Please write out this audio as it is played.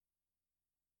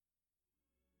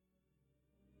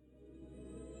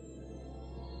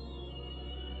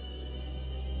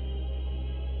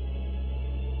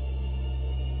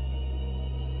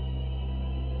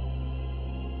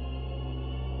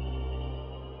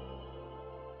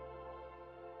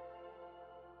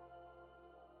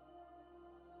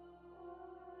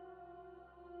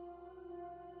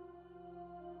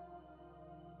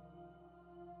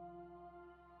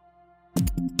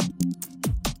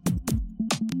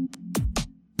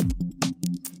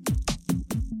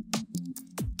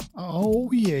Oh,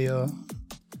 yeah.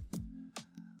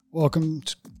 Welcome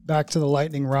back to the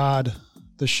Lightning Rod,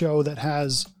 the show that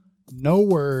has no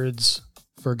words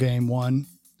for Game 1.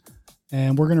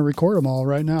 And we're going to record them all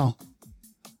right now.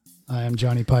 I am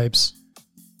Johnny Pipes.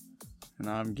 And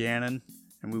I'm Gannon,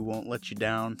 and we won't let you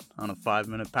down on a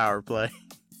 5-minute power play.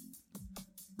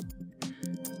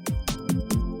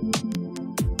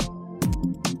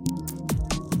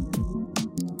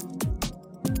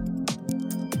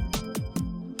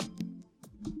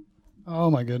 Oh,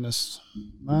 my goodness.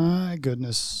 My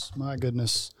goodness. My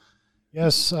goodness.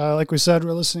 Yes, like we said,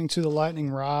 we're listening to the Lightning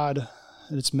Rod.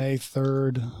 It's May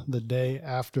 3rd, the day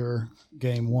after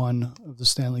Game 1 of the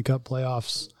Stanley Cup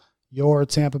playoffs. Your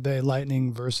Tampa Bay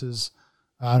Lightning versus,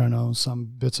 I don't know, some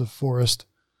bits of forest.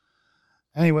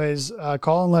 Anyways,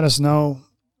 call and let us know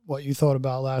what you thought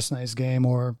about last night's game,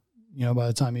 or, you know, by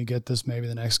the time you get this, maybe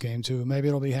the next game too. Maybe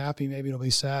it'll be happy, maybe it'll be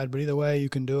sad, but either way, you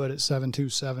can do it at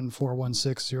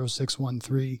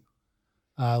 727-416-0613.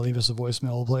 Leave us a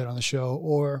voicemail, we'll play it on the show,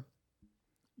 or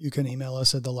you can email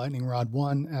us at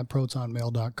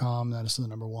thelightningrod1@protonmail.com. That is the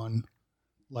number 1,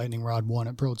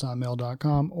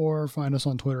 lightningrod1@protonmail.com, or find us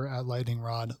on Twitter at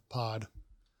lightningrodpod.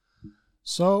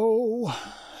 So,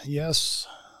 yes,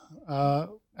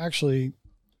 actually,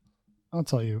 I'll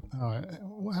tell you how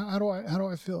do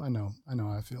I feel. I know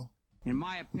how I feel. In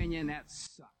my opinion, that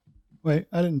sucks. Wait,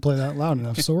 I didn't play that loud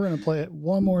enough, so we're gonna play it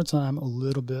one more time, a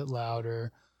little bit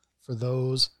louder, for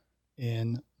those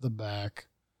in the back.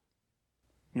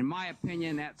 In my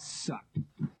opinion, that sucked.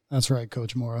 That's right,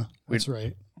 Coach Mora. That's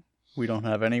right. We don't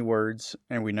have any words,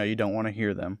 and we know you don't want to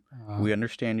hear them. We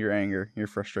understand your anger, your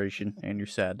frustration, and your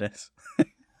sadness.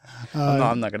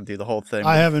 I'm not going to do the whole thing.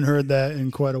 I haven't heard that in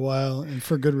quite a while, and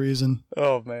for good reason.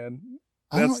 Oh, man.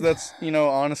 That's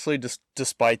honestly, just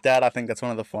despite that, I think that's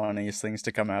one of the funniest things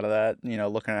to come out of that. You know,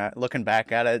 looking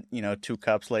back at it, 2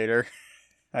 cups later,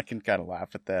 I can kind of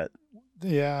laugh at that.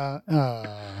 Yeah.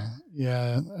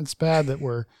 Yeah. It's bad that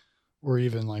we're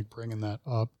even like bringing that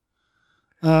up.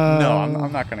 No,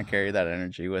 I'm not going to carry that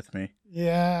energy with me.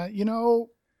 Yeah.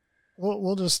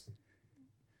 We'll just,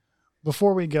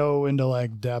 before we go into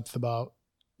like depth about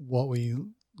what we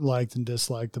liked and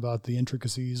disliked about the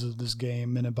intricacies of this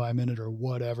game, minute by minute, or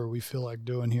whatever we feel like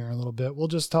doing here in a little bit, we'll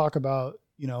just talk about,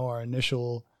 our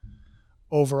initial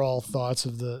overall thoughts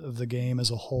of the game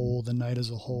as a whole, the night as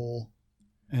a whole.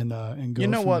 And go. You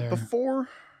know from what? there.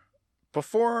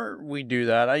 Before we do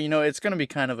that, it's going to be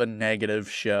kind of a negative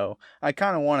show. I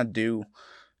kind of want to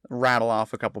rattle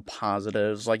off a couple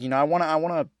positives. Like, I want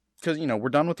to, because we're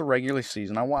done with the regular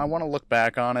season. I want to look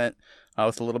back on it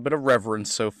with a little bit of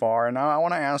reverence so far, and I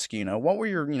want to ask you, what were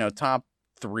your top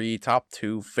 3, top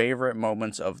 2 favorite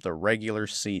moments of the regular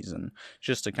season,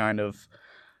 just to kind of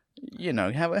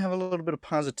have a little bit of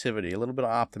positivity, a little bit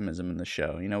of optimism in the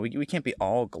show. We can't be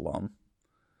all glum.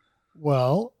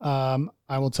 Well,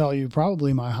 I will tell you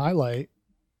probably my highlight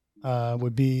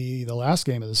would be the last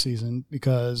game of the season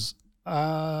because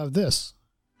of this.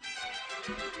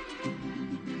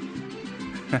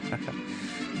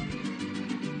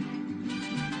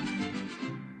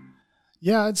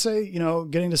 Yeah, I'd say,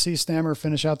 getting to see Stammer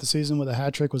finish out the season with a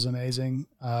hat trick was amazing.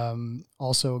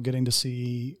 Also getting to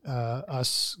see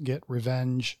us get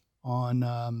revenge on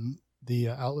the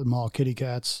Outlet Mall Kitty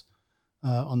Cats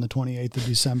on the 28th of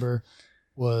December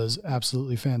was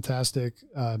absolutely fantastic,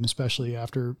 especially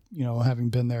after, having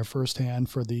been there firsthand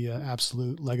for the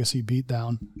absolute legacy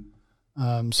beatdown.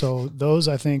 So those,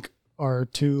 I think, are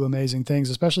 2 amazing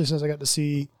things, especially since I got to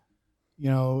see,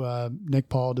 Nick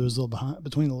Paul do his little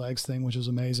between the legs thing, which was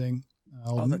amazing.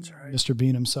 That's right. Mr.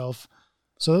 Bean himself.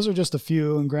 So those are just a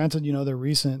few, and granted, they're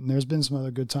recent, and there's been some other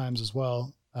good times as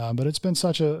well. But it's been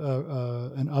such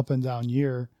an up and down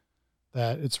year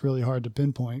that it's really hard to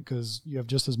pinpoint because you have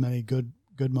just as many good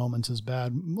moments as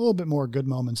bad, a little bit more good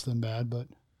moments than bad, but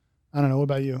I don't know. What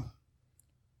about you?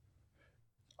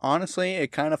 Honestly,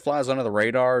 it kind of flies under the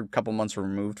radar a couple months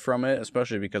removed from it,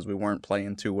 especially because we weren't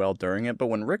playing too well during it. But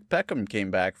when Rick Peckham came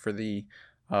back for the,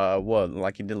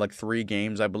 he did 3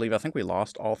 games, I believe. I think we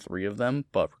lost all 3 of them,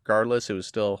 but regardless, it was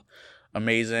still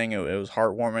amazing. It was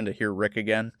heartwarming to hear Rick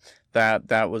again.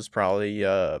 That was probably,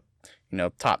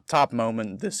 top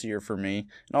moment this year for me.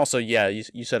 And also, yeah,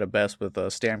 you said it best with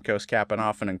Stamkos capping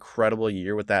off an incredible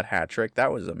year with that hat trick.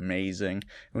 That was amazing.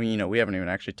 I mean, we haven't even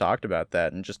actually talked about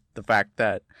that, and just the fact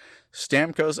that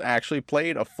Stamkos actually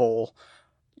played a full,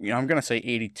 I'm going to say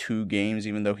 82 games,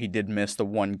 even though he did miss the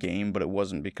 1 game, but it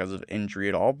wasn't because of injury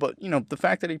at all. But, the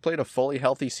fact that he played a fully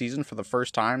healthy season for the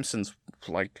first time since,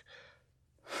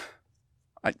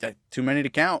 too many to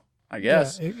count, I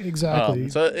guess. Yeah, exactly.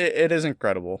 So it is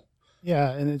incredible.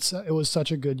 Yeah, and it was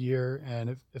such a good year, and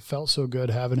it felt so good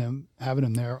having him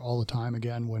there all the time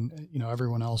again when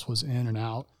everyone else was in and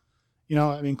out.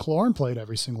 I mean, Killorn played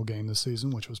every single game this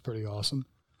season, which was pretty awesome.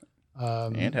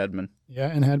 And Hedman. Yeah,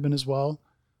 and Hedman as well.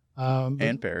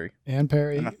 And Perry. And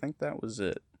Perry. And I think that was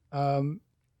it.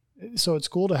 So it's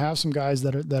cool to have some guys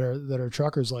that are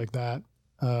truckers like that.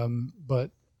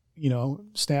 But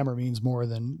Stammer means more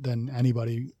than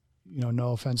anybody.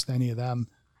 No offense to any of them,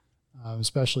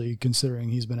 especially considering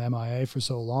he's been MIA for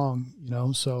so long.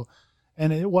 So.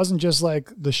 And it wasn't just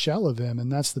like the shell of him,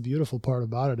 and that's the beautiful part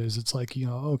about it is it's like,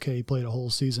 okay, he played a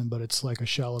whole season, but it's like a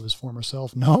shell of his former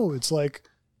self. No, it's like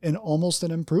almost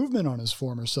an improvement on his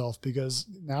former self because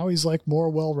now he's like more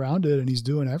well-rounded and he's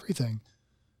doing everything.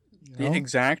 Yeah,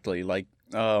 exactly. Like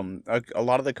a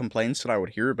lot of the complaints that I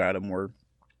would hear about him were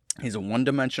he's a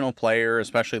one-dimensional player,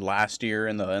 especially last year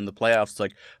in the playoffs. It's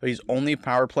like he's only a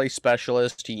power play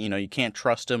specialist. He, you can't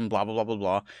trust him. Blah blah blah blah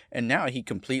blah. And now he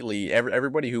completely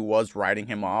everybody who was writing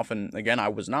him off, and again, I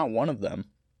was not one of them.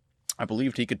 I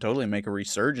believed he could totally make a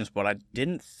resurgence, but I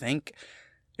didn't think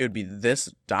it would be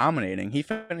this dominating. He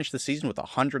finished the season with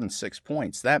 106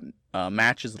 points. That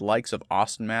matches the likes of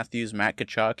Austin Matthews, Matt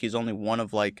Tkachuk. He's only one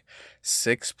of like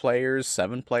 7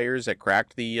 players that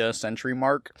cracked the century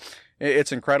mark.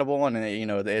 It's incredible, and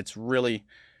it's really,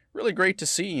 really great to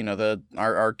see.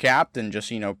 Our captain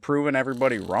just proving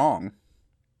everybody wrong.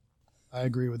 I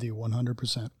agree with you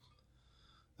 100%.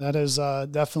 That is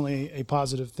definitely a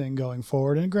positive thing going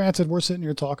forward. And granted, we're sitting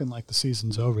here talking like the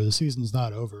season's over. The season's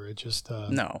not over. It just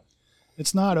no,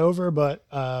 it's not over. But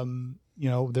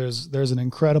there's an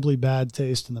incredibly bad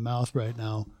taste in the mouth right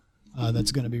now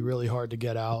that's going to be really hard to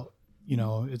get out.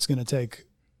 It's going to take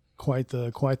quite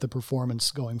the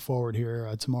performance going forward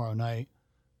here tomorrow night.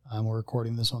 We're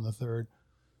recording this on the 3rd,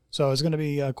 so it's going to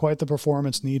be quite the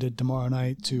performance needed tomorrow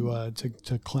night to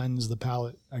cleanse the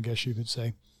palate, I guess you could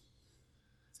say.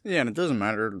 Yeah, and it doesn't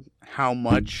matter how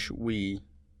much we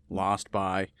lost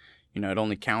by. It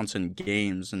only counts in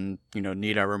games, and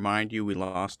need I remind you, we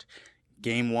lost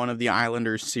Game 1 of the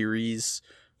Islanders series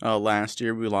last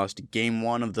year. We lost Game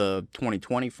 1 of the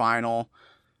 2020 final.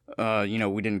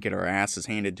 We didn't get our asses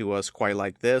handed to us quite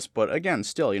like this, but again,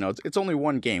 still, it's only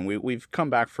one game. We've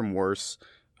come back from worse.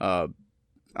 I'm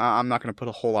not going to put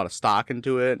a whole lot of stock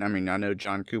into it. I mean, I know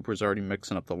John Cooper's already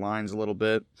mixing up the lines a little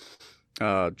bit,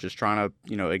 just trying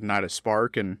to, ignite a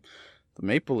spark. And the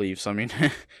Maple Leafs, I mean,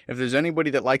 if there's anybody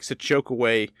that likes to choke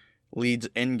away leads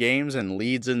in games and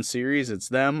leads in series, it's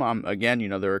them. Again,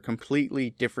 they're a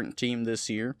completely different team this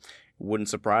year. It wouldn't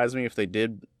surprise me if they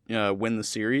did win the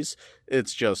series.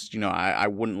 It's just, I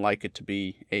wouldn't like it to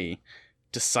be a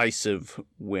decisive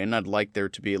win. I'd like there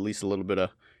to be at least a little bit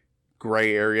of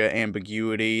gray area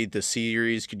ambiguity. The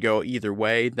series could go either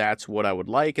way. That's what I would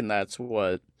like, and that's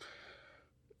what,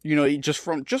 just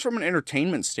from an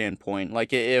entertainment standpoint,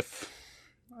 like if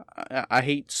I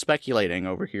hate speculating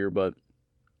over here, but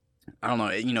I don't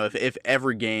know, if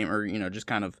every game, or, just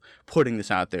kind of putting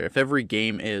this out there, if every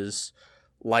game is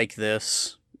like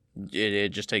this, it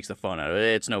just takes the fun out of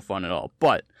it. It's no fun at all.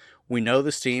 But we know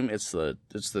this team. It's the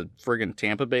friggin'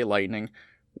 Tampa Bay Lightning.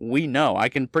 We know. I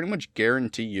can pretty much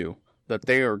guarantee you that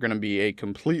they are going to be a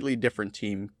completely different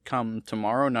team come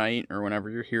tomorrow night, or whenever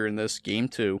you're hearing this, Game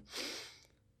 2.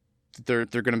 They're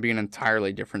going to be an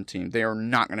entirely different team. They are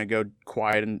not going to go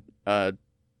quiet, and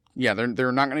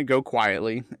they're not going to go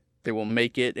quietly. They will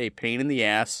make it a pain in the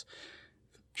ass.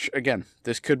 Again,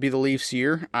 this could be the Leafs'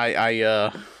 year.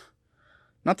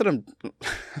 Not that I'm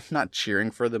not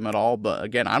cheering for them at all, but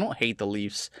again, I don't hate the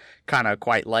Leafs kind of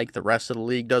quite like the rest of the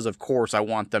league does. Of course, I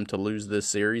want them to lose this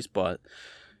series, but,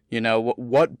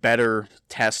 what better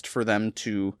test for them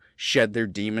to shed their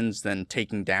demons than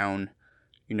taking down,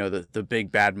 the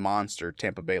big bad monster,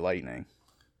 Tampa Bay Lightning?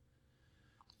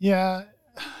 Yeah,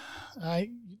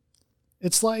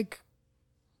 it's like,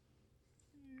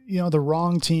 the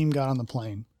wrong team got on the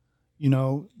plane.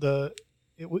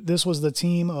 This was the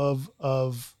team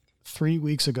of 3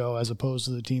 weeks ago as opposed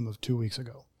to the team of 2 weeks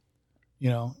ago.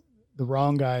 The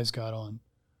wrong guys got on.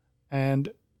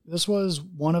 And this was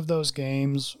one of those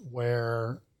games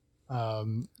where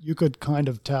you could kind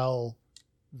of tell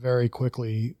very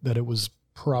quickly that it was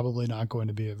probably not going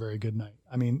to be a very good night.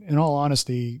 I mean, in all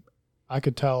honesty, I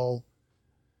could tell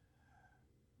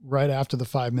right after the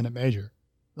 5-minute major.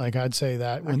 Like, I'd say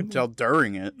that I could tell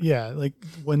during it. Yeah, like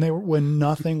when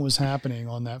nothing was happening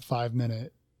on that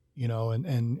 5-minute,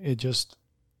 and it just,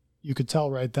 you could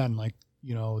tell right then, like,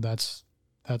 that's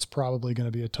probably going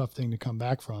to be a tough thing to come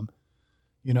back from,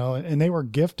 and they were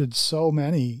gifted so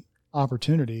many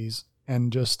opportunities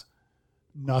and just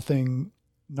nothing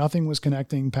nothing was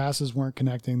connecting. Passes weren't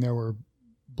connecting. There were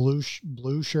blue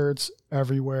shirts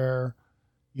everywhere.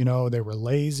 You know, they were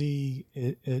lazy.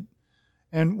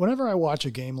 And whenever I watch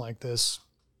a game like this,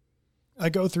 I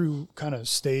go through kind of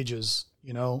stages,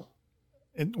 you know,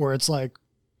 where it's like,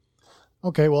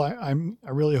 okay, well, I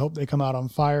really hope they come out on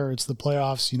fire. It's the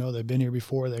playoffs. You know, they've been here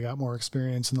before. They got more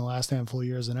experience in the last handful of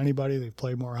years than anybody. They've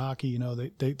played more hockey. You know,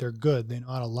 they're good. They know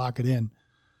how to lock it in.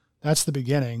 That's the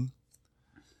beginning.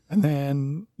 And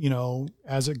then, you know,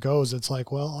 as it goes, it's like,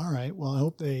 well, all right, well, I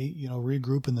hope they, you know,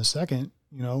 regroup in the second,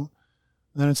 you know.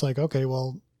 And then it's like, okay,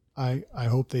 well, I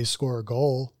hope they score a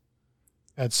goal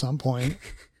at some point.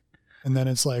 And then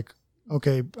it's like,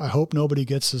 okay, I hope nobody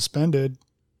gets suspended.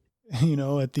 You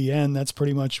know, at the end, that's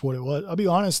pretty much what it was. I'll be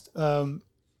honest.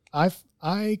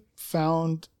 I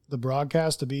found the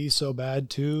broadcast to be so bad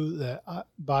too that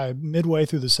by midway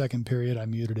through the second period, I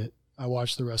muted it. I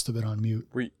watched the rest of it on mute.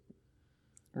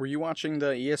 Were you watching the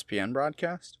ESPN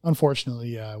broadcast?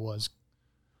 Unfortunately, yeah, I was.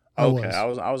 I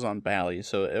was on Bally,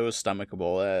 so it was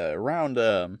stomachable. Around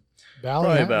Bally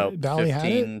probably about Bally 15. had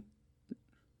it?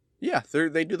 Yeah,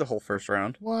 they do the whole first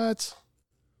round. What?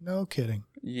 No kidding.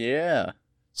 Yeah.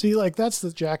 See, like that's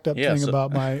the jacked up Yeah, thing so-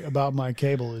 about my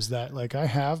cable is that like I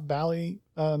have Bally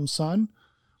Sun,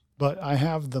 but I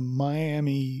have the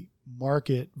Miami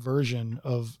market version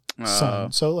of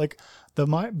Sun. So like the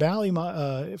Bally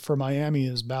for Miami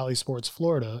is Bally Sports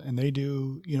Florida, and they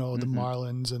do, you know, the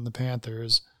Marlins and the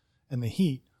Panthers and the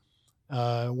Heat,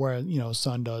 where, you know,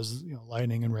 Sun does, you know,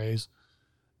 Lightning and Rays.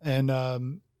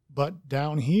 And but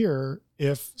down here,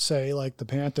 if say like the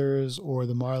Panthers or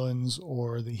the Marlins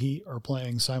or the Heat are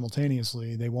playing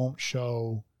simultaneously, they won't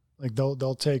show, like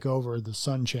they'll take over the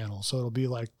Sun channel, so it'll be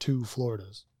like two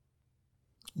Floridas.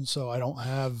 And so I don't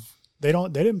have. They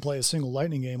didn't play a single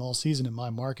Lightning game all season in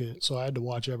my market, so I had to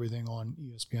watch everything on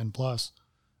ESPN Plus.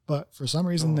 But for some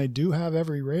reason, they do have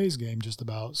every Rays game just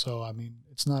about. So I mean,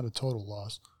 it's not a total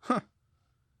loss. Huh.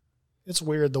 It's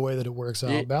weird the way that it works out.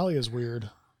 Yeah. Bally is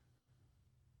weird.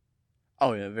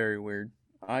 Oh yeah, very weird.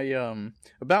 I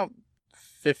about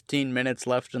 15 minutes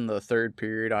left in the third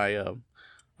period.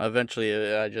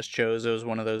 Eventually I just chose it was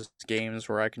one of those games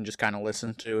where I can just kind of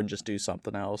listen to and just do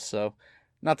something else. So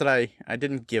not that I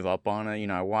didn't give up on it. You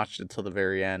know, I watched it till the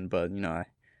very end, but you know, I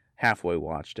halfway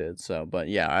watched it. So, but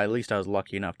yeah, at least I was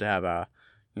lucky enough to have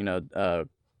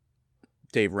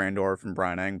Dave Randorf and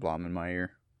Brian Engblom in my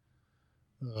ear.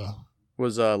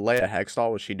 Was Leia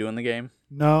Hextall, was she doing the game?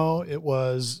 No, it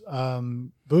was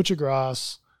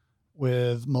Buchagras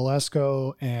with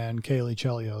Malesko and Kaylee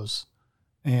Chelios.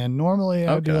 And normally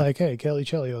I would be like, hey, Kaylee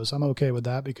Chelios, I'm okay with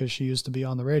that because she used to be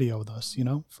on the radio with us, you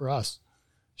know, for us.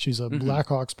 She's a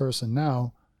Blackhawks person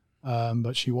now,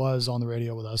 but she was on the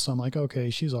radio with us. So I'm like, okay,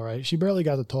 she's all right. She barely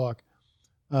got to talk.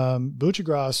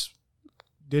 Buchagras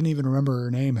didn't even remember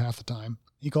her name half the time.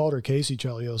 He called her Casey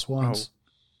Chelios once.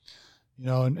 You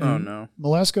know, and no.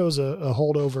 Malesko's a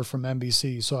holdover from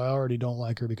NBC, so I already don't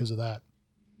like her because of that.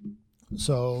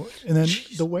 So, and then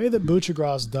the way that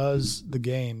Buchagras does the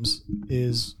games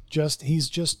is he's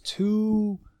just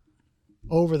too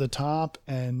over the top,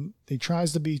 and he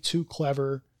tries to be too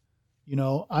clever. You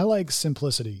know, I like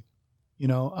simplicity. You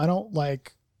know, I don't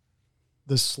like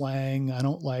the slang. I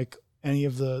don't like any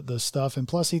of the stuff. And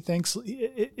plus he thinks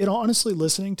it honestly,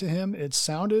 listening to him, it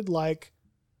sounded like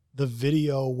the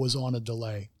video was on a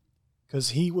delay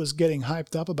because he was getting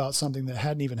hyped up about something that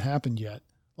hadn't even happened yet.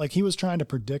 Like he was trying to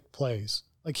predict plays.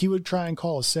 Like he would try and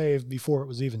call a save before it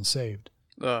was even saved.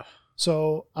 Ugh.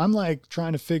 So I'm like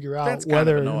trying to figure out That's kind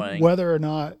of annoying. whether or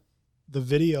not the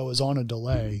video is on a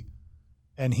delay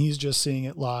and he's just seeing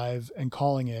it live and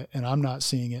calling it, and I'm not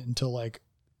seeing it until like,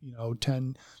 you know,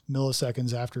 10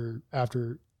 milliseconds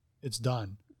after it's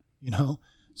done, you know?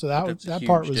 So that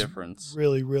part was difference.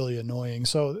 really, really annoying.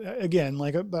 So again,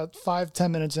 like about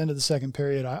 5-10 minutes into the second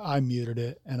period, I muted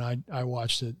it and I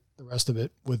watched it, the rest of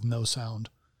it, with no sound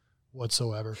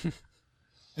whatsoever.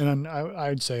 And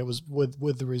I'd say it was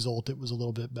with the result, it was a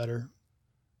little bit better.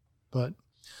 But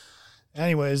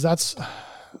anyways, that's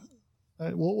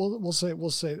we'll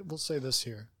say this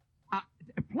here.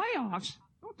 Playoffs?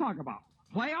 Don't talk about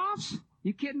playoffs.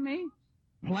 You kidding me?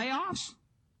 Playoffs?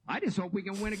 I just hope we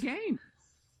can win a game.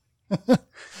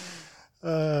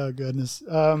 Oh goodness.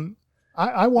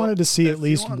 I wanted to see at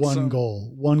least one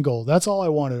goal. That's all I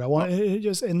wanted. I wanted it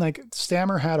just, and like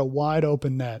Stammer had a wide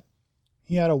open net.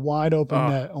 He had a wide open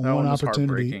net on one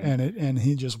opportunity, and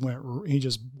he just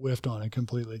whiffed on it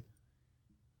completely.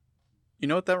 You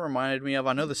know what that reminded me of?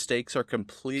 I know the stakes are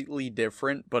completely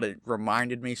different, but it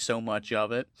reminded me so much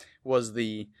of it. Was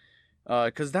the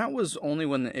because that was only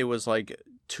when it was like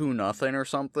 2-0 or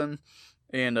something,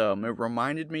 And it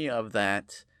reminded me of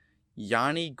that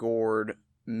Yanni Gord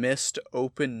missed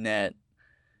open net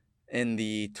in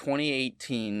the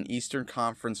 2018 Eastern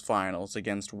Conference Finals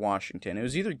against Washington. It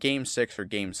was either Game 6 or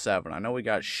Game 7. I know we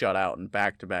got shut out in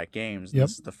back-to-back games. Yep.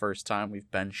 This is the first time we've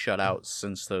been shut out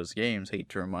since those games, hate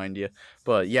to remind you.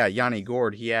 But yeah, Yanni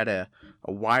Gord, he had a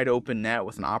wide open net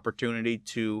with an opportunity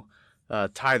to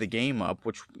tie the game up,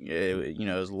 which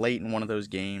was late in one of those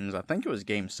games. I think it was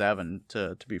Game 7,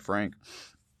 to be frank.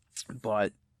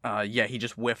 But he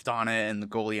just whiffed on it, and the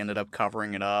goalie ended up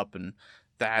covering it up, and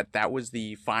that was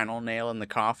the final nail in the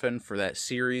coffin for that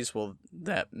series. Well,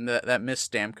 that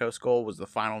missed Stamkos goal was the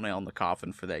final nail in the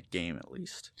coffin for that game, at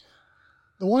least.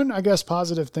 The one, I guess,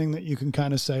 positive thing that you can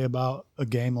kind of say about a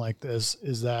game like this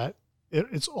is that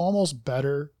it's almost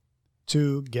better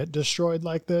to get destroyed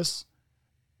like this,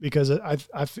 because I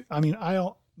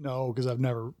don't know, because I've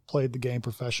never played the game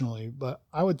professionally, but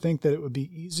I would think that it would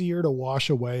be easier to wash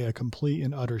away a complete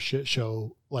and utter shit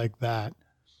show like that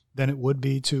than it would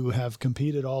be to have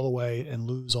competed all the way and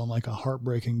lose on like a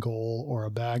heartbreaking goal or a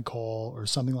bad call or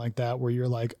something like that, where you're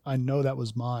like, I know that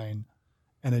was mine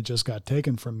and it just got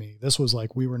taken from me. This was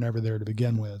like, we were never there to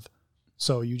begin with.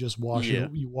 So you just wash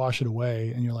it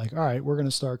away, and you're like, all right, we're going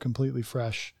to start completely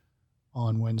fresh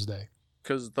on Wednesday.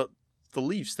 Because the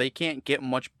Leafs, they can't get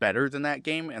much better than that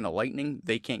game, and the Lightning,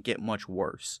 they can't get much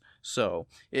worse. So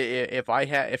if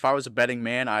I was a betting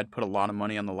man, I'd put a lot of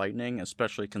money on the Lightning,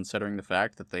 especially considering the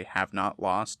fact that they have not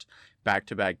lost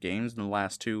back-to-back games in the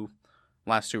last two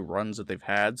runs that they've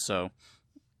had. So,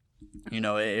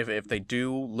 if they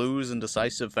do lose in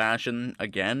decisive fashion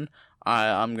again,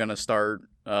 I'm gonna start.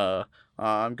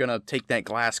 I'm gonna take that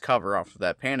glass cover off of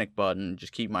that panic button and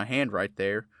just keep my hand right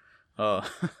there. Well,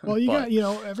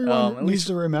 everyone needs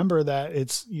to remember that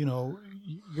it's,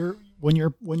 when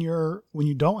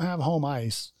you don't have home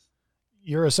ice,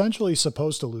 you're essentially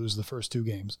supposed to lose the first two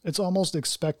games. It's almost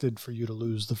expected for you to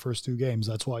lose the first two games.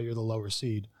 That's why you're the lower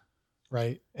seed,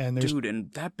 right? And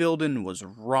and that building was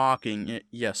rocking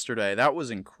yesterday. That was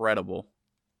incredible.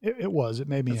 It was. It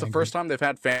made me. It's angry. the first time they've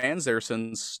had fans there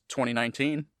since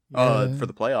 2019 for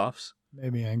the playoffs.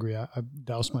 Made me angry. I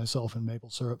doused myself in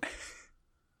maple syrup.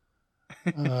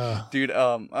 Dude,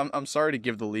 I'm sorry to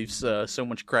give the Leafs so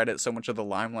much credit, so much of the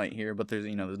limelight here, but there's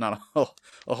not a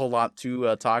whole lot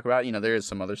to talk about. There is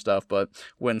some other stuff, but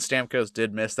when Stamkos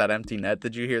did miss that empty net,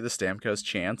 did you hear the Stamkos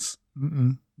chants?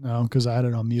 No, because I had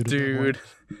it on mute. Dude,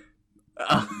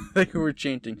 they were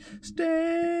chanting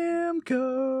Stamkos.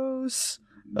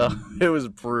 It was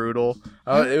brutal.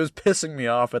 It was pissing me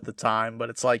off at the time, but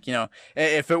it's like,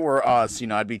 if it were us,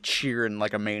 I'd be cheering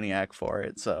like a maniac for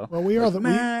it. So, well, we are the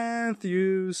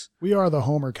Matthews. We are the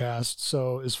Homer cast.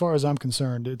 So, as far as I'm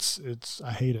concerned, it's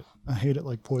I hate it. I hate it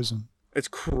like poison. It's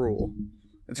cruel.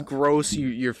 It's gross.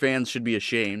 Your fans should be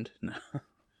ashamed.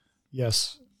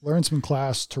 Yes, learn some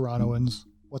class, Torontoans.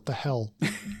 What the hell?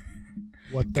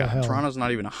 What the hell? Toronto's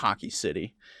not even a hockey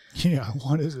city. Yeah,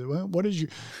 what is it? What is you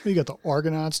got the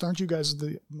Argonauts? Aren't you guys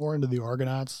more into the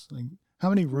Argonauts? Like, how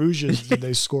many Rouges did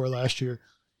they score last year?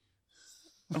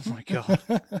 Oh my god.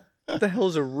 What the hell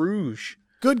is a Rouge?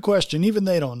 Good question. Even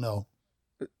they don't know.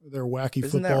 Their wacky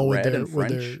Isn't football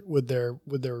that with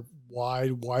their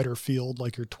wider field,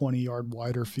 like your 20-yard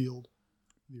wider field.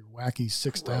 Your wacky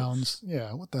six downs.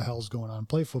 Yeah, what the hell's going on?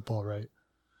 Play football right.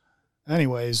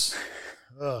 Anyways,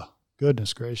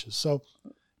 goodness gracious. So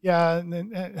yeah,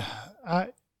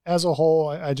 as a whole,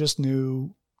 I just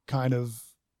knew kind of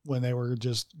when they were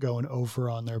just going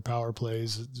over on their power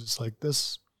plays, just like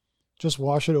this, just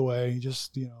wash it away.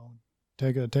 Just,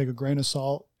 take a grain of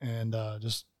salt and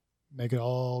just make it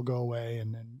all go away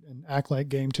and act like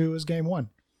game 2 is game 1.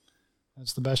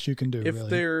 That's the best you can do.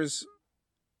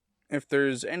 If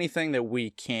there's anything that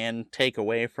we can take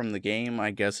away from the game,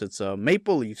 I guess it's a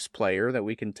Maple Leafs player that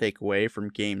we can take away from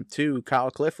game 2. Kyle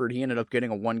Clifford, he ended up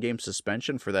getting a 1-game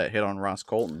suspension for that hit on Ross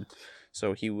Colton.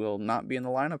 So he will not be in the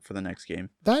lineup for the next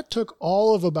game. That took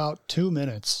all of about 2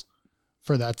 minutes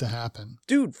for that to happen.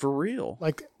 Dude, for real.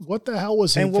 Like, what the hell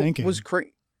was he thinking? Was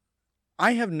crazy?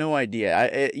 I have no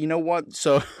idea. You know what?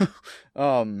 So,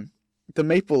 the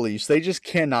Maple Leafs, they just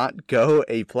cannot go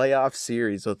a playoff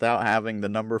series without having the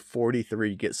number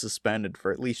 43 get suspended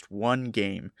for at least 1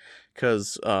 game.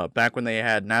 Because back when they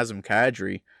had Nazem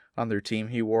Kadri on their team,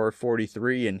 he wore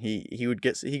 43, and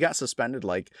he got suspended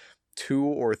like 2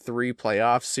 or 3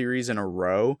 playoff series in a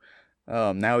row.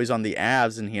 Now he's on the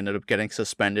Avs, and he ended up getting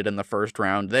suspended in the first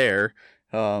round there.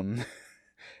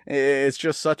 It's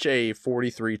just such a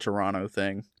 43 Toronto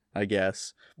thing. I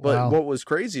guess. But Wow. what was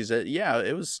crazy is that, yeah,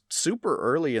 it was super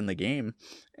early in the game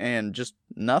and just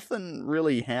nothing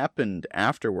really happened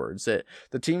afterwards. That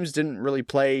the teams didn't really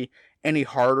play any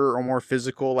harder or more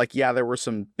physical. Like, yeah, there were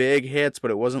some big hits,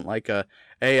 but it wasn't like a,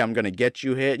 hey, I'm going to get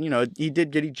you hit. You know, he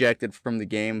did get ejected from the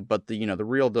game, but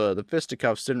the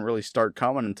fisticuffs didn't really start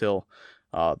coming until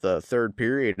the third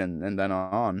period and then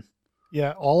on.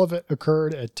 Yeah, all of it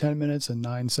occurred at 10 minutes and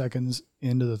 9 seconds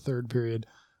into the third period.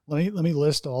 Let me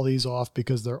list all these off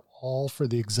because they're all for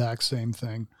the exact same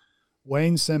thing.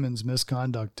 Wayne Simmons,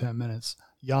 misconduct, 10 minutes.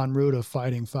 Jan Ruda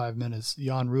fighting 5 minutes.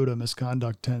 Jan Ruda,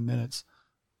 misconduct, 10 minutes.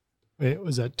 Wait,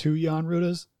 was that 2 Jan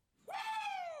Rudas?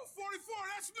 44,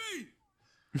 that's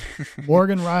me.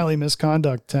 Morgan Riley,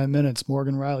 misconduct, 10 minutes.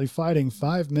 Morgan Riley fighting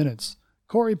 5 minutes.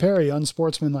 Corey Perry,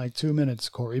 unsportsmanlike, 2 minutes.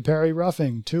 Corey Perry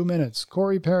roughing, 2 minutes.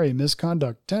 Corey Perry,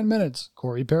 misconduct, 10 minutes.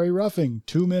 Corey Perry roughing,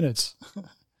 2 minutes.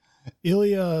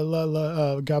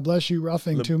 Ilya, God bless you,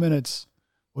 roughing, 2 minutes.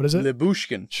 What is it?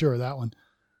 Lyubushkin. Sure, that one.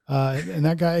 And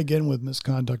that guy again with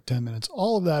misconduct, 10 minutes.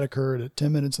 All of that occurred at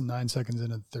 10 minutes and 9 seconds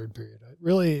into the third period.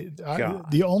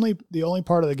 The only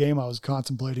part of the game I was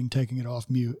contemplating taking it off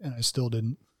mute, and I still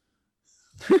didn't.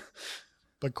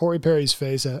 But Corey Perry's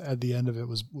face at the end of it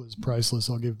was priceless.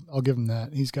 I'll give him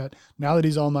that. Now that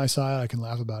he's on my side, I can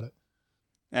laugh about it.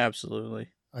 Absolutely.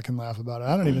 I can laugh about it.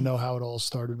 I don't even know how it all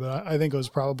started, but I think it was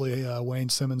probably Wayne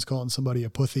Simmons calling somebody a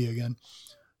pussy again.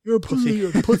 You're a pussy. You're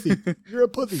a pussy. You're a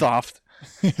pussy. Soft.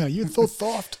 Yeah, you're so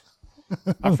soft.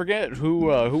 I forget who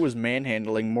was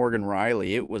manhandling Morgan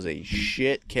Riley. It was a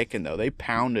shit kicking though. They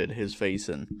pounded his face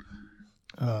in.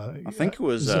 I think it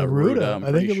was Ruda.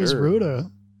 I think it was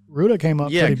Ruda. Ruda came up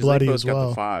pretty bloody as well. Got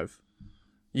the 5.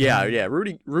 Yeah.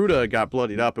 Ruda got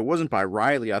bloodied up. It wasn't by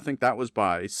Riley. I think that was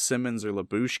by Simmons or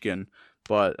Lyubushkin.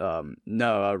 But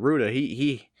no, Ruda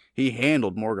he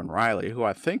handled Morgan Riley, who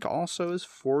I think also is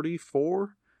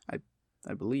 44.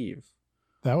 I believe.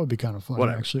 That would be kind of fun,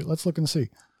 Whatever. actually. Let's look and see.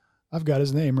 I've got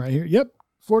his name right here. Yep,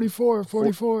 44.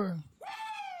 44,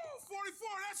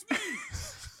 that's me.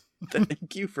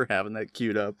 Thank you for having that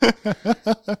queued up.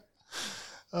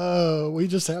 We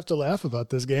just have to laugh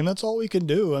about this game. That's all we can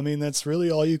do. I mean, that's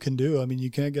really all you can do. I mean, you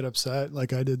can't get upset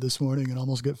like I did this morning and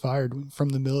almost get fired from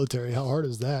the military. How hard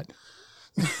is that?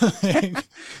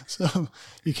 So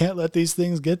you can't let these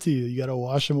things get to you. You got to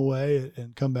wash them away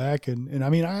and come back. And I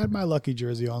mean, I had my lucky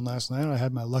jersey on last night. I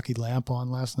had my lucky lamp on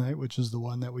last night, which is the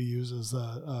one that we use as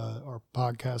our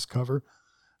podcast cover.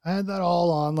 I had that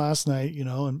all on last night,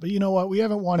 but you know what? We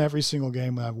haven't won every single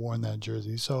game I've worn that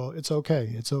jersey. So it's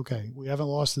okay. It's okay. We haven't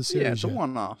lost the series Yeah, it's a yet.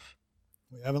 one-off.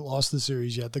 We haven't lost the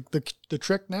series yet. The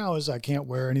trick now is I can't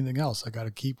wear anything else. I got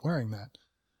to keep wearing that.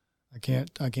 I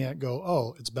can't go,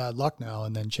 oh, it's bad luck now,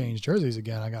 and then change jerseys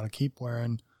again. I got to keep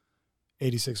wearing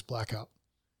 86 blackout.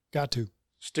 Got to.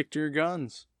 Stick to your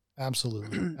guns.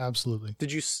 Absolutely. Absolutely.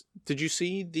 Did you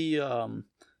see the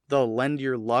lend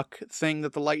your luck thing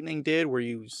that the Lightning did, where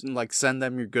you like send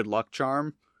them your good luck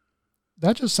charm?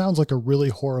 That just sounds like a really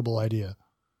horrible idea.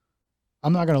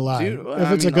 I'm not going to lie. Dude,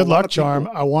 if it's a good luck charm,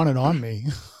 I want it on me.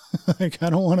 Like, I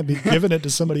don't want to be giving it to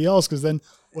somebody else, because then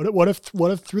what if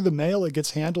through the mail it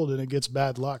gets handled and it gets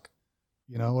bad luck?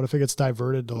 What if it gets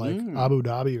diverted to like Abu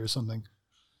Dhabi or something?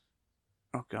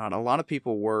 Oh God, a lot of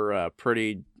people were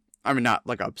pretty. I mean, not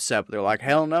like upset, but they're like,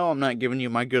 "Hell no, I'm not giving you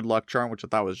my good luck charm," which I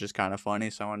thought was just kind of funny.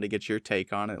 So I wanted to get your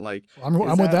take on it. Like, I'm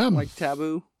with them. Like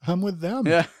taboo. I'm with them.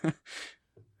 Yeah.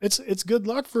 It's good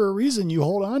luck for a reason. You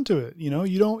hold on to it.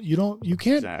 You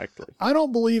can't. Exactly. I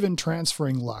don't believe in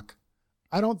transferring luck.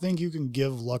 I don't think you can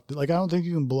give luck. I don't think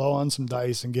you can blow on some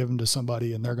dice and give them to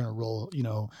somebody and they're going to roll,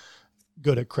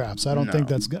 good at craps. I don't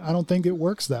think it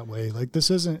works that way. Like, this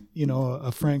isn't,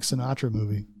 a Frank Sinatra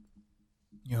movie.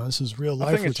 This is real life.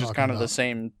 I think it's just kind of the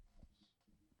same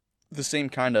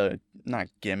kind of, not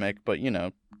gimmick, but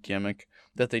gimmick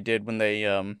that they did when they,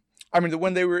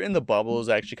 when they were in the bubble is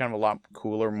actually kind of a lot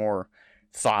cooler, more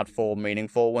thoughtful,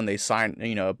 meaningful when they signed,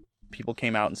 people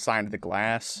came out and signed the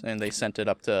glass and they sent it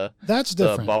up to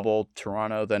the bubble,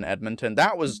 Toronto, then Edmonton.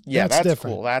 That was, that's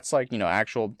cool. That's like,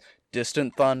 actual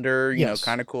distant thunder,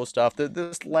 kind of cool stuff.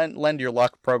 This lend your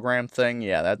luck program thing.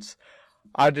 Yeah, that's,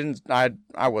 I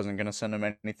wasn't going to send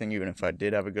them anything, even if I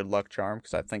did have a good luck charm.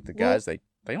 Cause I think the guys, they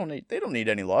don't need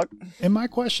any luck. And my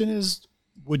question is,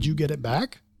 would you get it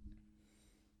back?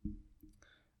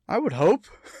 I would hope.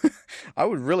 I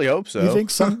would really hope so. You think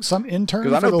some intern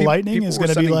for the Lightning is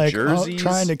going to be like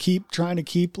trying to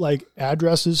keep like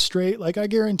addresses straight? Like, I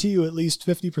guarantee you, at least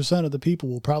 50% of the people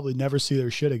will probably never see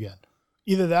their shit again.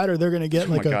 Either that, or they're going to get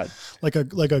like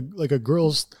a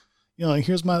girl's, like,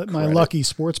 here's my lucky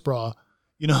sports bra.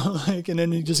 You know, like, and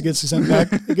then he just gets sent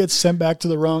back. It gets sent back to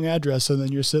the wrong address, and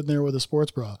then you're sitting there with a sports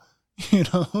bra. You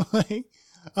know, like,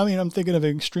 I mean, I'm thinking of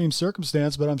an extreme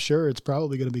circumstance, but I'm sure it's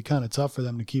probably going to be kind of tough for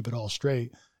them to keep it all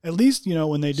straight. At least, you know,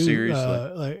 when they do,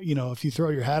 like, you know, if you throw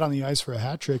your hat on the ice for a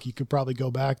hat trick, you could probably go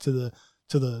back to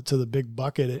the big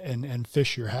bucket and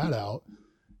fish your hat out.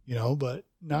 You know, but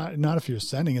not if you're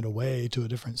sending it away to a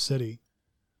different city.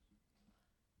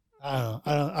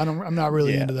 I'm not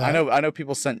really into that. I know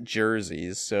people sent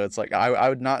jerseys, so it's like I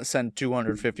would not send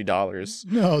 $250.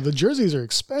 No, the jerseys are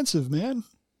expensive, man.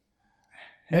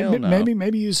 Hell no.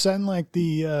 Maybe you send like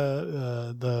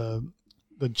the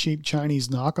cheap Chinese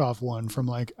knockoff one from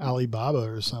like Alibaba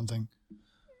or something.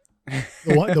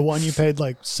 The one you paid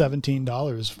like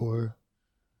 $17 for.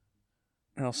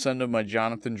 I'll send him my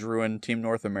Jonathan Drouin Team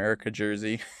North America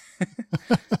jersey.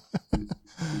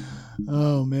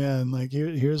 Oh man, like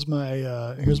here's my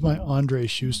Andre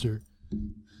Schuster.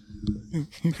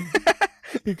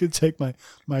 You could take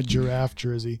my giraffe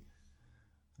jersey.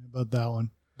 How about that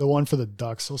one? The one for the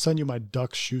Ducks. I'll send you my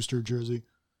Ducks Schuster jersey.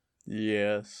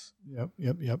 Yes.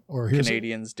 Yep. Or here's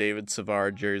Canadians David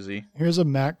Savard jersey. Here's a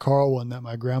Matt Carl one that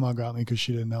my grandma got me because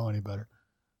she didn't know any better.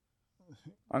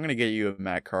 I'm gonna get you a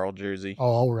Matt Carl jersey.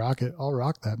 Oh, I'll rock it. I'll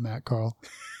rock that Matt Carl.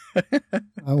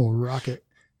 I will rock it.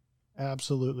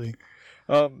 Absolutely.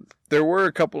 There were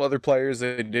a couple other players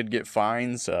that did get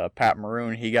fines. Pat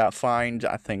Maroon, he got fined,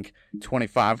 I think,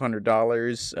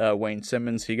 $2,500. Wayne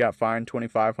Simmons, he got fined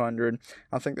 $2,500.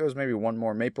 I think there was maybe one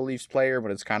more Maple Leafs player,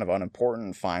 but it's kind of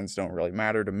unimportant. Fines don't really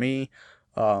matter to me.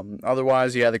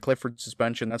 Otherwise, yeah, the Clifford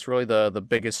suspension, that's really the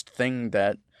biggest thing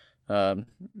that, kind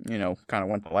of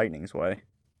went the Lightning's way.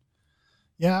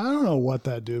 Yeah, I don't know what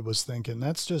that dude was thinking.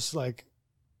 That's just like,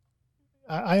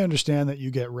 I understand that you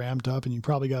get ramped up and you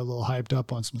probably got a little hyped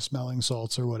up on some smelling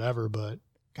salts or whatever, but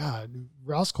God,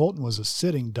 Ross Colton was a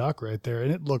sitting duck right there,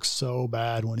 and it looks so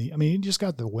bad when he just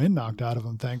got the wind knocked out of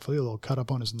him, thankfully, a little cut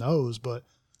up on his nose, but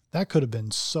that could have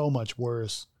been so much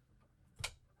worse.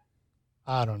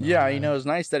 I don't know. Yeah, man. you know, it's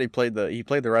nice that he played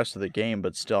the rest of the game,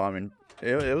 but still, I mean,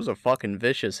 it was a fucking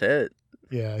vicious hit.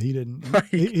 Yeah, he didn't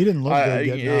he didn't look good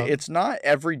getting out. It's not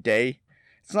every day.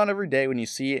 It's not every day when you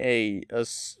see a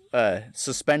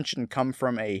suspension come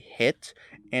from a hit,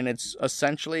 and it's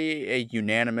essentially a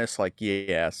unanimous, like,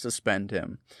 yeah, suspend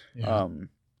him. Yeah.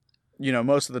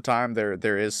 Most of the time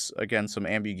there is, again, some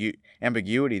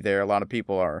ambiguity there. A lot of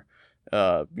people are,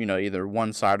 either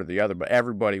one side or the other, but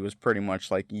everybody was pretty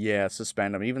much like, yeah,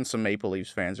 suspend him. Even some Maple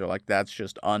Leafs fans are like, that's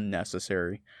just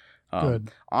unnecessary.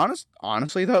 Good.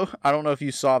 Honestly, though, I don't know if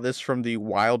you saw this from the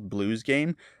Wild Blues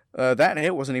game. That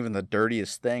hit wasn't even the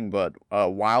dirtiest thing, but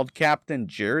Wild captain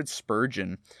Jared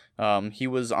Spurgeon, he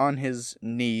was on his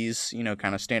knees,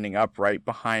 kind of standing upright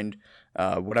behind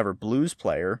whatever Blues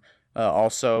player.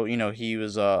 Also, he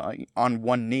was on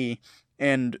one knee,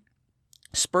 and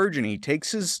Spurgeon, he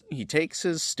takes his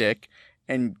stick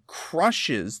and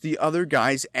crushes the other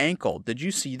guy's ankle. Did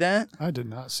you see that? I did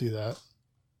not see that.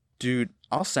 Dude,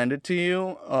 I'll send it to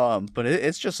you. But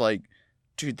it's just like,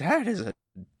 dude, that is a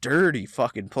dirty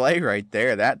fucking play right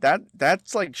there.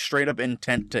 That's like straight up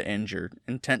intent to injure,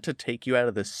 intent to take you out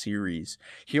of the series.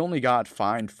 He only got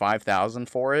fined $5,000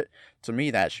 for it. To me,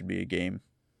 that should be a game.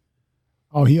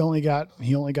 Oh, he only got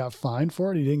fined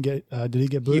for it. He didn't get. Did he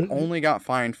get booted? He only got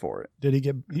fined for it. Did he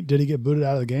get booted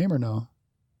out of the game or no?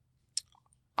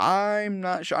 I'm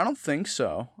not sure. I don't think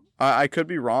so. I could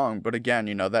be wrong, but again,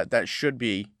 that should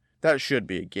be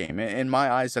a game. In my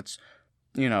eyes, that's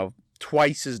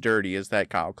twice as dirty as that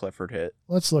Kyle Clifford hit.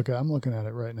 I'm looking at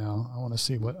it right now. I want to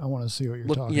see what you're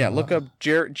talking about. Yeah, look up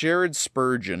Jared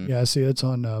Spurgeon. Yeah, I see it's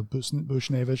on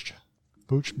Buchnevich.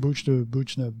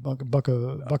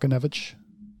 Buchnevich.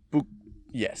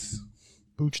 Yes.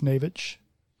 Buchnevich.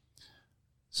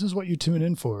 This is what you tune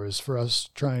in for, is for us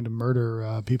trying to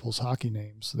murder people's hockey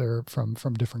names. They're from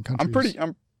different countries.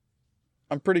 I'm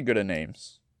pretty good at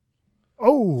names.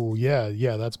 Oh, yeah,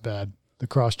 that's bad. The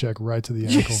cross check right to the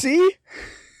ankle. You see?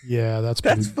 Yeah, that's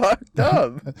fucked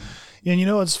up. And you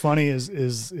know what's funny is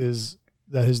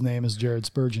that his name is Jared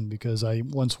Spurgeon, because I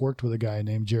once worked with a guy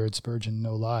named Jared Spurgeon,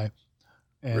 no lie.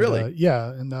 And, really?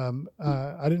 Yeah, and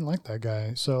I didn't like that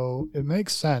guy. So it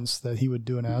makes sense that he would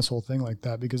do an asshole thing like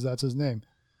that, because that's his name.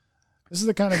 This is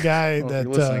the kind of guy that...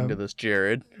 You're listening to this,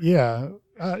 Jared. Yeah.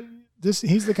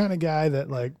 He's the kind of guy that,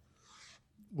 like,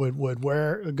 would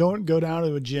go down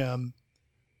to a gym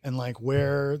and, like,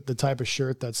 wear the type of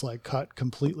shirt that's, like, cut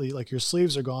completely, like your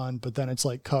sleeves are gone, but then it's,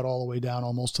 like, cut all the way down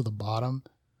almost to the bottom.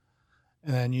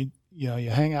 And then you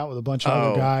hang out with a bunch of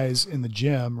other guys in the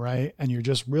gym, right? And you're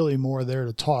just really more there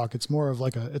to talk. It's more of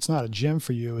like it's not a gym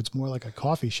for you. It's more like a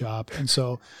coffee shop. And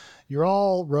so you're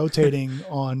all rotating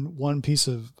on one piece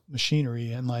of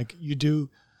machinery, and like you'll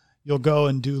go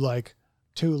and do like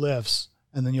 2 lifts,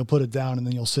 and then you'll put it down, and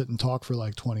then you'll sit and talk for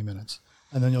like 20 minutes,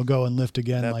 and then you'll go and lift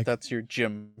again. That's your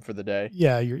gym for the day.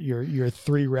 Yeah, you're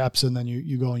 3 reps, and then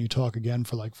you go and you talk again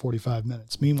for like 45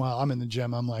 minutes. Meanwhile, I'm in the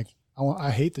gym. I'm like,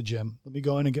 I hate the gym. Let me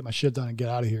go in and get my shit done and get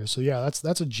out of here. So yeah,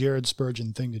 that's a Jared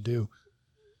Spurgeon thing to do.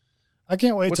 I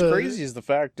can't wait. What's crazy is the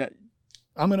fact that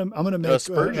I'm gonna make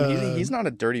Spurgeon. He's not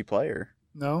a dirty player.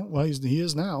 No, well he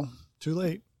is now. Too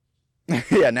late.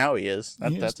 Yeah, now he is.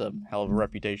 That's a hell of a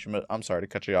reputation. But I'm sorry to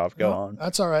cut you off. Go on.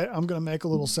 That's all right. I'm gonna make a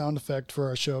little sound effect for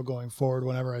our show going forward.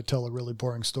 Whenever I tell a really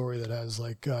boring story that has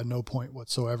like no point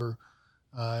whatsoever,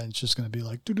 it's just gonna be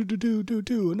like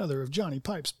do another of Johnny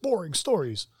Pipe's boring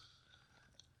stories.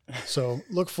 So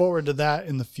look forward to that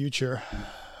in the future,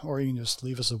 or you can just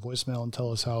leave us a voicemail and tell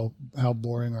us how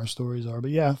boring our stories are.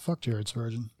 But yeah, fuck Jared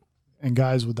Spurgeon and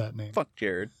guys with that name. Fuck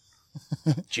Jared.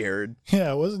 Jared.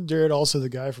 Yeah, wasn't Jared also the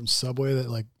guy from Subway that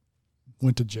like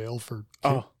went to jail for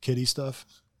kitty stuff?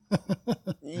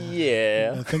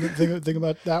 Yeah. Think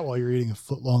about that while you're eating a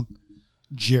foot long.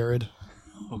 Jared.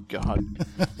 Oh God.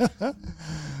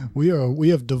 We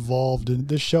have devolved, and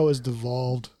this show has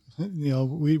devolved. You know,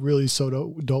 we really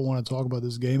don't want to talk about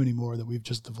this game anymore. That we've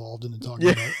just devolved into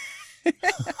talking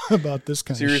about this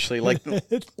kind seriously, of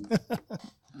shit.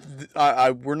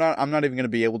 I'm not even gonna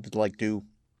be able to like do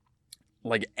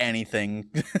like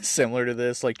anything similar to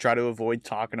this. Like try to avoid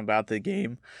talking about the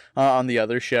game on the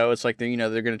other show. It's like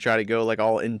they're gonna try to go like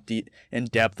all in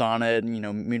depth on it,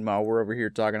 and meanwhile we're over here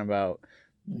talking about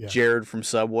Jared from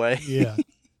Subway. Yeah.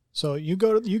 So you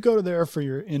go to there for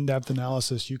your in-depth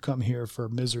analysis. You come here for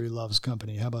Misery Loves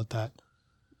Company. How about that?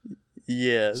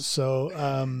 Yes. So,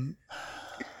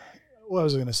 what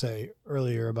was I going to say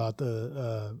earlier about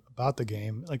the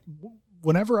game? Like,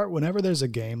 whenever there's a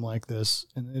game like this,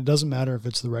 and it doesn't matter if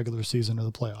it's the regular season or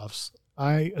the playoffs,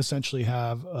 I essentially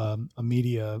have a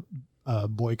media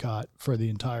boycott for the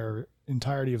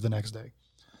entirety of the next day.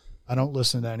 I don't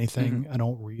listen to anything. I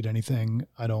don't read anything.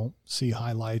 I don't see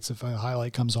highlights. If a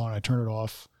highlight comes on, I turn it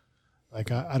off.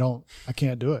 Like I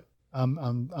can't do it. I'm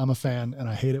a fan, and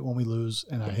I hate it when we lose,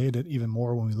 and I hate it even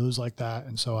more when we lose like that.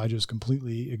 And so I just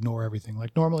completely ignore everything.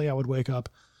 Like normally I would wake up,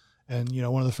 and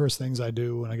one of the first things I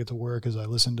do when I get to work is I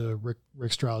listen to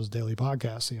Rick Stroud's daily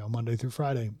podcast. Monday through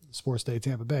Friday, Sports Day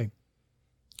Tampa Bay.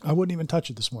 I wouldn't even touch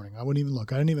it this morning. I wouldn't even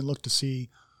look. I didn't even look to see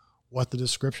what the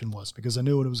description was because I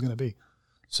knew what it was going to be.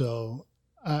 So,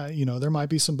 there might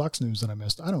be some Bucks news that I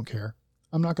missed. I don't care.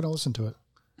 I'm not going to listen to it.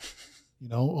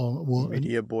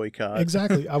 Media boycott.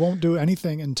 Exactly. I won't do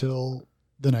anything until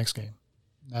the next game.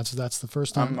 That's the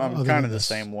first time. I'm kind of the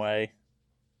same way.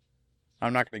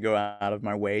 I'm not going to go out of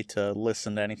my way to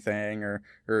listen to anything or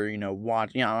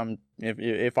watch.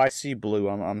 If I see blue,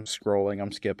 I'm scrolling.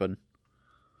 I'm skipping.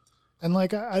 And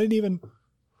like I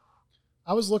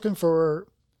was looking for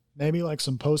maybe like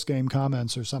some post-game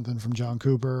comments or something from John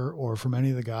Cooper or from any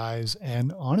of the guys.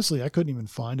 And honestly, I couldn't even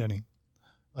find any.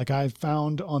 Like I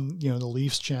found on, the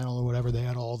Leafs channel or whatever, they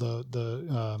had all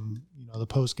the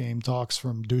post-game talks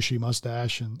from Douchey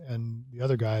Mustache and the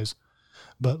other guys.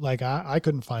 But like, I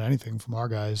couldn't find anything from our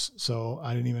guys. So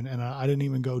I didn't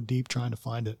even go deep trying to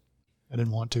find it. I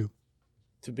didn't want to.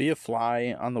 To be a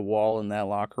fly on the wall in that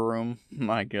locker room,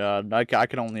 my God, I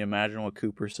can only imagine what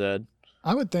Cooper said.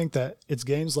 I would think that it's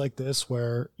games like this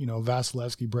where,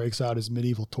 Vasilevsky breaks out his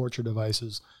medieval torture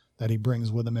devices that he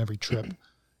brings with him every trip,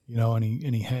 and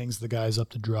he hangs the guys up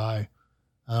to dry.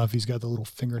 I don't know if he's got the little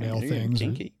fingernail things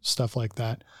or stuff like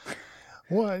that.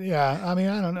 Well, yeah, I mean,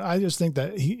 I don't know. I just think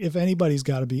that if anybody's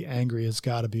got to be angry, it's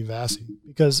got to be Vasi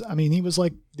because, I mean, he was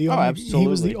like he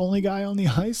was the only guy on the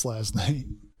ice last night.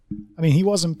 I mean, he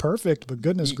wasn't perfect, but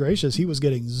goodness gracious, he was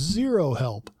getting zero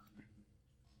help.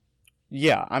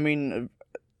 Yeah, I mean,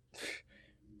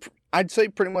 I'd say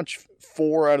pretty much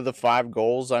 4 out of the 5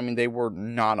 goals, I mean, they were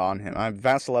not on him.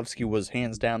 Vasilevsky was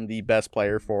hands down the best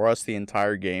player for us the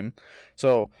entire game.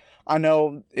 So I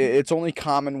know it's only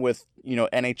common with,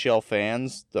 NHL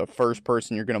fans. The first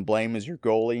person you're going to blame is your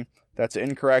goalie. That's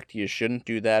incorrect. You shouldn't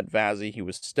do that. Vazzy, he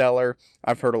was stellar.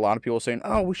 I've heard a lot of people saying,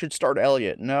 oh, we should start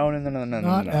Elliott. No.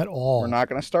 Not at all. We're not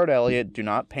going to start Elliott. Do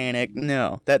not panic.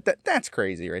 No, that's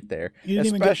crazy right there.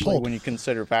 Especially when you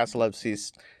consider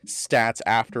Vasilevsky's stats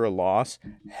after a loss.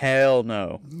 Hell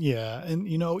no. Yeah, and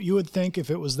you would think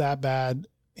if it was that bad,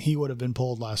 he would have been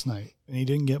pulled last night. And he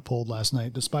didn't get pulled last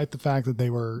night, despite the fact that they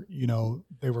were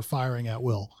firing at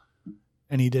will.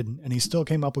 And he didn't. And he still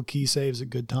came up with key saves at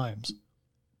good times.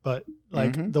 But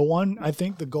like I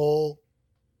think the goal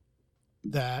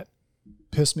that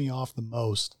pissed me off the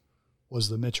most was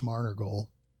the Mitch Marner goal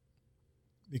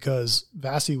because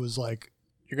Vasi was like,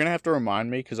 You're going to have to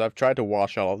remind me because I've tried to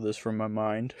wash all of this from my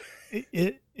mind.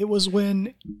 it was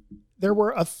when there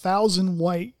were 1,000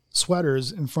 white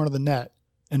sweaters in front of the net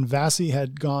and Vasi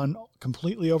had gone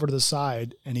completely over to the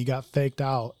side and he got faked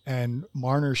out and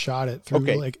Marner shot it through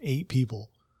like 8 people.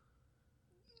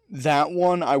 That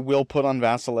one I will put on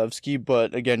Vasilevsky,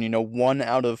 but again, 1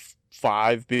 out of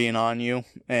 5 being on you,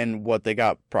 and what they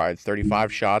got probably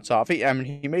 35 shots off. He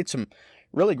made some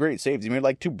really great saves. He made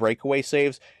like 2 breakaway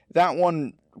saves. That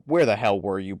one, where the hell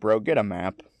were you, bro? Get a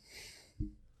map.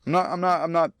 I'm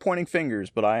not pointing fingers,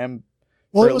 but I am.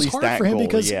 Well, it was hard for him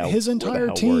because his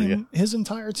entire team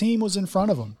was in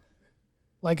front of him.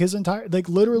 Like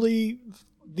literally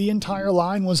the entire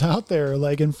line was out there,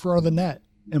 like in front of the net,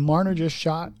 and Marner just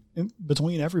shot in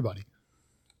between everybody.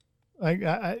 Like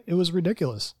it was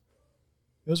ridiculous.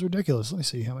 It was ridiculous. Let me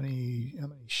see how many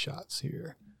shots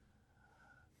here.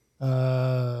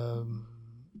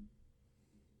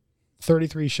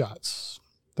 33 shots.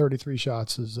 33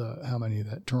 shots is how many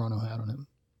that Toronto had on him.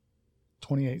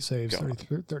 28 saves,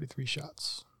 33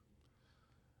 shots.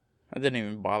 I didn't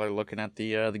even bother looking at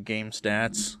the game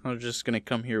stats. I was just gonna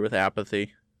come here with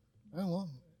apathy. Oh, well,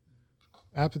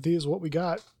 apathy is what we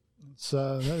got. It's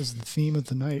that is the theme of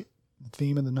the night. The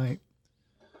theme of the night.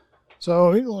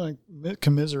 So we want to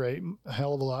commiserate a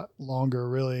hell of a lot longer.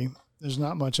 Really, there's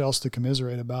not much else to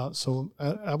commiserate about. So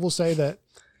I will say that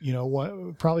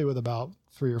probably with about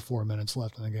 3 or 4 minutes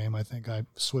left in the game, I think I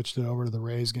switched it over to the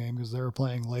Rays game because they were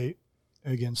playing late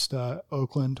against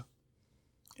Oakland,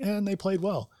 and they played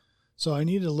well. So I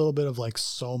needed a little bit of like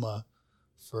soma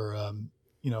for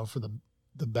for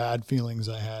the bad feelings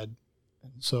I had.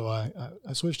 And so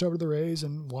I switched over to the Rays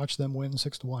and watched them win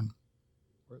 6-1,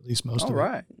 or at least most of it. All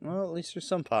right. Well, at least there's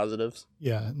some positives.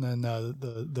 Yeah, and then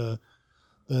the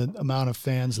amount of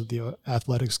fans at the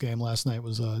Athletics game last night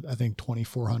was I think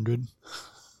 2,400.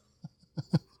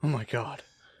 Oh my God.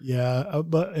 Yeah,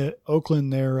 but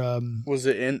Oakland, they're was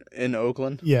it in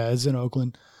Oakland? Yeah, it's in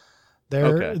Oakland.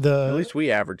 Okay. At least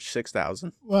we averaged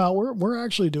 6,000. Well, we're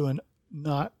actually doing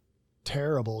not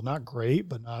terrible, not great,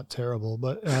 but not terrible.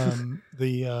 But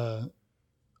the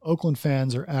Oakland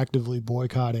fans are actively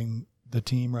boycotting the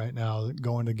team right now,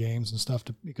 going to games and stuff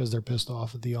because they're pissed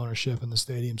off at the ownership and the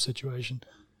stadium situation.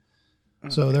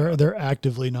 Okay. So they're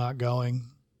actively not going.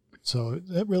 So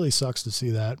it really sucks to see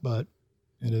that, but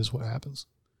it is what happens.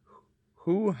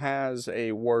 Who has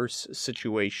a worse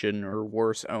situation or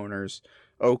worse owners,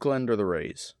 Oakland or the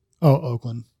Rays? Oh,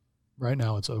 Oakland. Right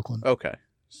now it's Oakland. Okay.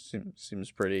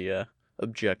 Seems pretty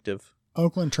objective.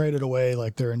 Oakland traded away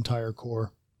like their entire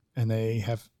core, and they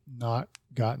have not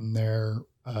gotten their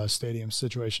stadium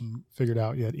situation figured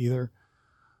out yet either.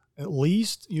 At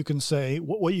least you can say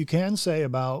what you can say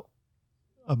about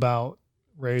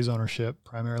Rays ownership,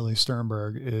 primarily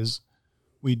Sternberg, is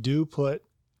we do put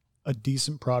a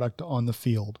decent product on the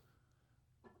field,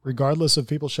 regardless if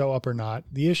people show up or not.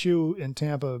 The issue in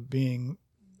Tampa being,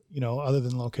 other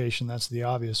than location, that's the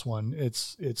obvious one.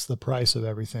 It's the price of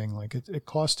everything. Like it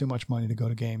costs too much money to go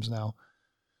to games now.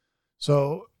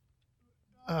 So,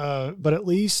 but at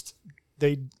least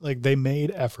they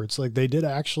made efforts. Like they did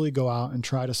actually go out and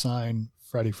try to sign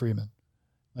Freddie Freeman.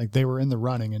 Like they were in the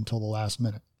running until the last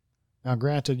minute. Now,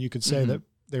 granted, you could say that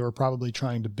they were probably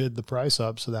trying to bid the price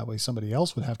up so that way somebody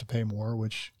else would have to pay more,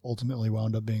 which ultimately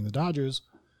wound up being the Dodgers.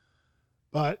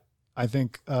 But I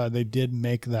think they did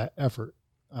make that effort.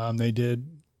 I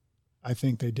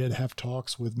think they did have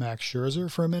talks with Max Scherzer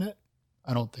for a minute.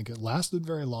 I don't think it lasted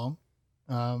very long.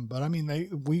 But I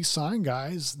mean, we signed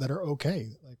guys that are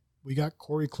okay. Like we got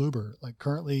Corey Kluber, like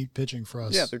currently pitching for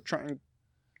us. Yeah, they're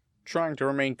trying to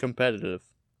remain competitive.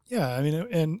 Yeah, I mean,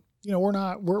 and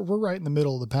we're right in the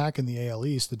middle of the pack in the AL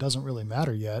East. It doesn't really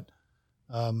matter yet.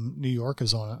 New York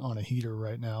is on a heater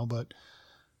right now, but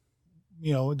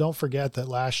don't forget that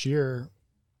last year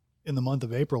in the month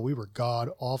of April, we were god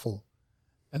awful.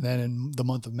 And then in the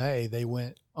month of May, they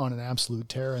went on an absolute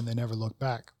tear and they never looked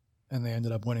back, and they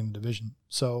ended up winning the division.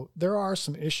 So there are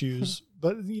some issues,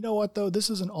 but you know what though? This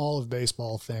is an all of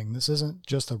baseball thing. This isn't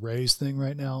just a Rays thing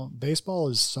right now. Baseball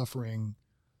is suffering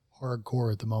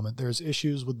hardcore at the moment. There's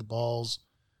issues with the balls.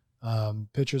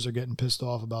 Pitchers are getting pissed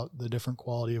off about the different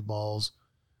quality of balls.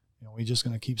 We're just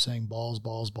going to keep saying balls.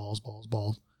 Hitters.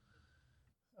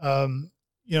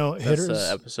 That's the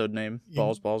episode name.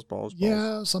 Balls.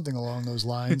 Yeah, something along those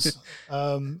lines.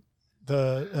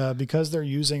 Because they're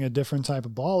using a different type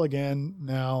of ball again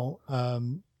now,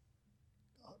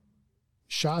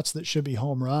 shots that should be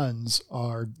home runs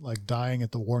are like dying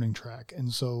at the warning track.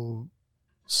 And so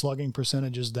slugging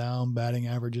percentages down, batting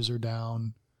averages are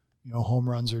down, home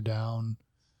runs are down.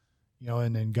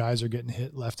 and then guys are getting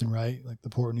hit left and right. Like the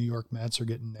poor New York Mets are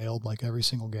getting nailed like every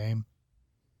single game.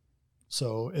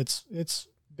 So it's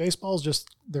baseball's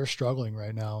just, they're struggling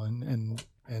right now. And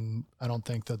I don't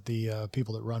think that the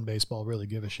people that run baseball really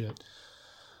give a shit.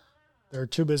 They're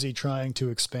too busy trying to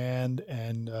expand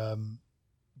and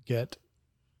get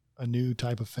a new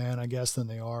type of fan, I guess, than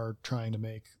they are trying to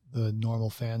make the normal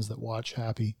fans that watch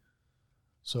happy.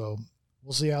 So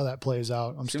we'll see how that plays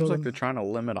out. Seems like they're trying to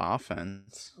limit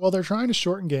offense. Well, they're trying to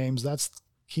shorten games. That's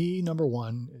key number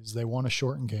one, is they want to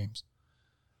shorten games.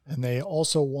 And they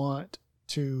also want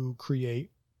to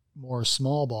create more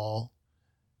small ball,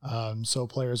 so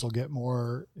players will get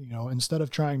more, instead of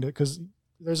trying to, because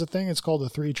there's a thing, it's called the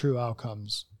 3 true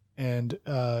outcomes. And,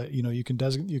 you can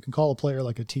call a player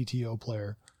like a TTO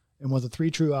player. And what the 3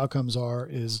 true outcomes are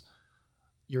is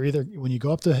you're either, when you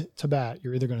go up to bat,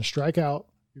 you're either going to strike out,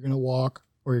 you're going to walk,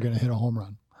 or you're going to hit a home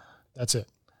run. That's it.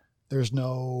 There's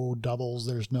no doubles.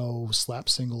 There's no slap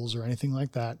singles or anything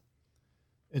like that.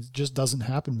 It just doesn't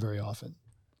happen very often.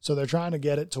 So they're trying to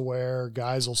get it to where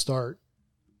guys will start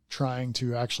trying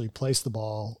to actually place the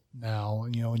ball now,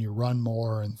 and you run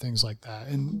more and things like that.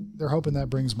 And they're hoping that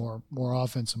brings more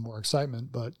offense and more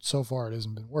excitement, but so far it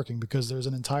hasn't been working because there's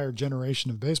an entire generation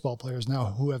of baseball players now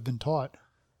who have been taught,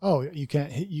 oh, you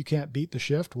can't beat the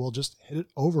shift. Well, just hit it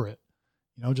over it.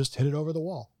 Just hit it over the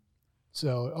wall.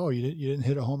 So, oh, you didn't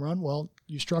hit a home run? Well,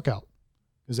 you struck out,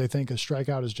 because they think a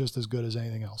strikeout is just as good as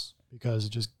anything else because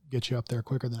it just gets you up there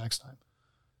quicker the next time.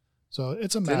 So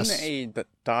it's a mess. Didn't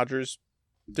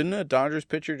a Dodgers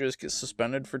pitcher just get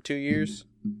suspended for 2 years?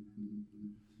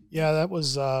 Yeah, that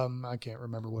was, I can't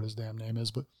remember what his damn name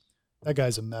is, but that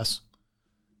guy's a mess.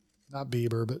 Not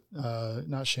Bieber, but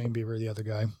not Shane Bieber, the other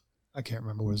guy. I can't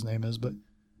remember what his name is, but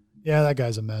yeah, that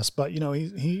guy's a mess. But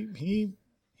he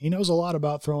knows a lot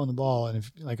about throwing the ball, and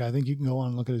I think you can go on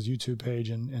and look at his YouTube page,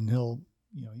 and he'll,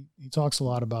 he talks a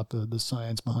lot about the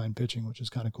science behind pitching, which is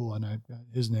kind of cool. And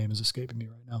his name is escaping me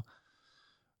right now,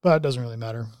 but it doesn't really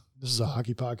matter. This is a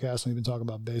hockey podcast, and we've been talking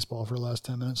about baseball for the last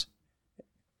 10 minutes.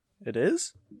 It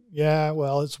is? Yeah,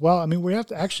 well, we got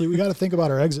to think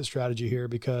about our exit strategy here,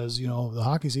 because, the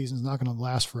hockey season is not going to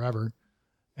last forever,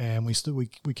 and we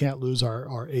can't lose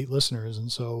our 8 listeners.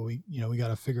 And so we got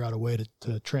to figure out a way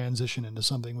to transition into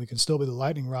something. We can still be the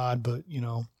lightning rod, but,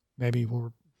 maybe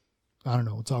we'll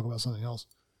talk about something else.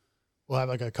 We'll have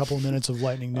like a couple of minutes of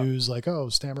lightning news, like, oh,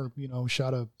 Stammer,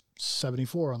 shot a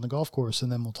 74 on the golf course,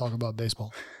 and then we'll talk about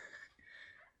baseball.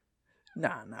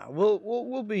 Nah.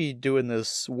 We'll be doing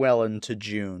this well into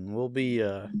June. We'll be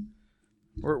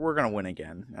we're gonna win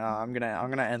again. I'm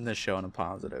gonna end this show on a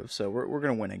positive. So we're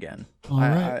gonna win again. All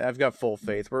right. I've got full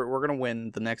faith. We're gonna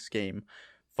win the next game,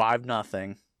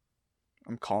 5-0.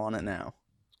 I'm calling it now.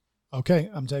 Okay,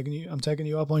 I'm taking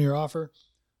you up on your offer,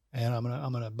 and I'm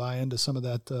gonna buy into some of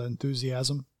that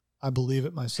enthusiasm. I believe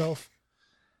it myself,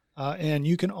 and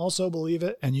you can also believe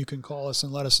it, and you can call us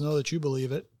and let us know that you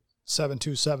believe it.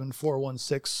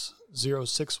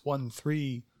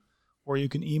 727-416-0613, or you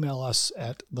can email us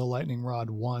at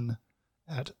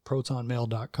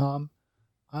thelightningrod1@protonmail.com,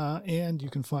 and you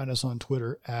can find us on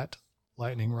Twitter at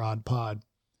lightningrodpod.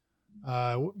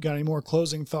 Got any more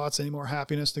closing thoughts, any more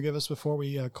happiness to give us before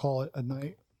we call it a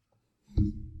night?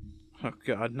 Oh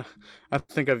God, no. I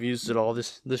think I've used it all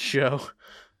this show.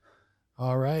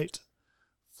 All right.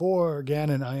 For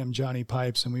Gannon, I am Johnny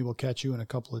Pipes, and we will catch you in a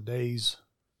couple of days.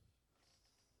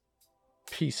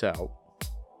 Peace out.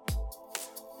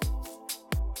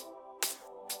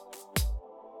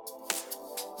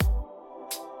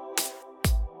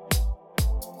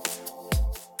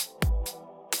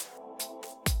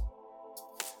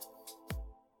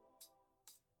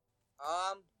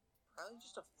 Probably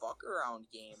just a fuck around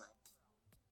game.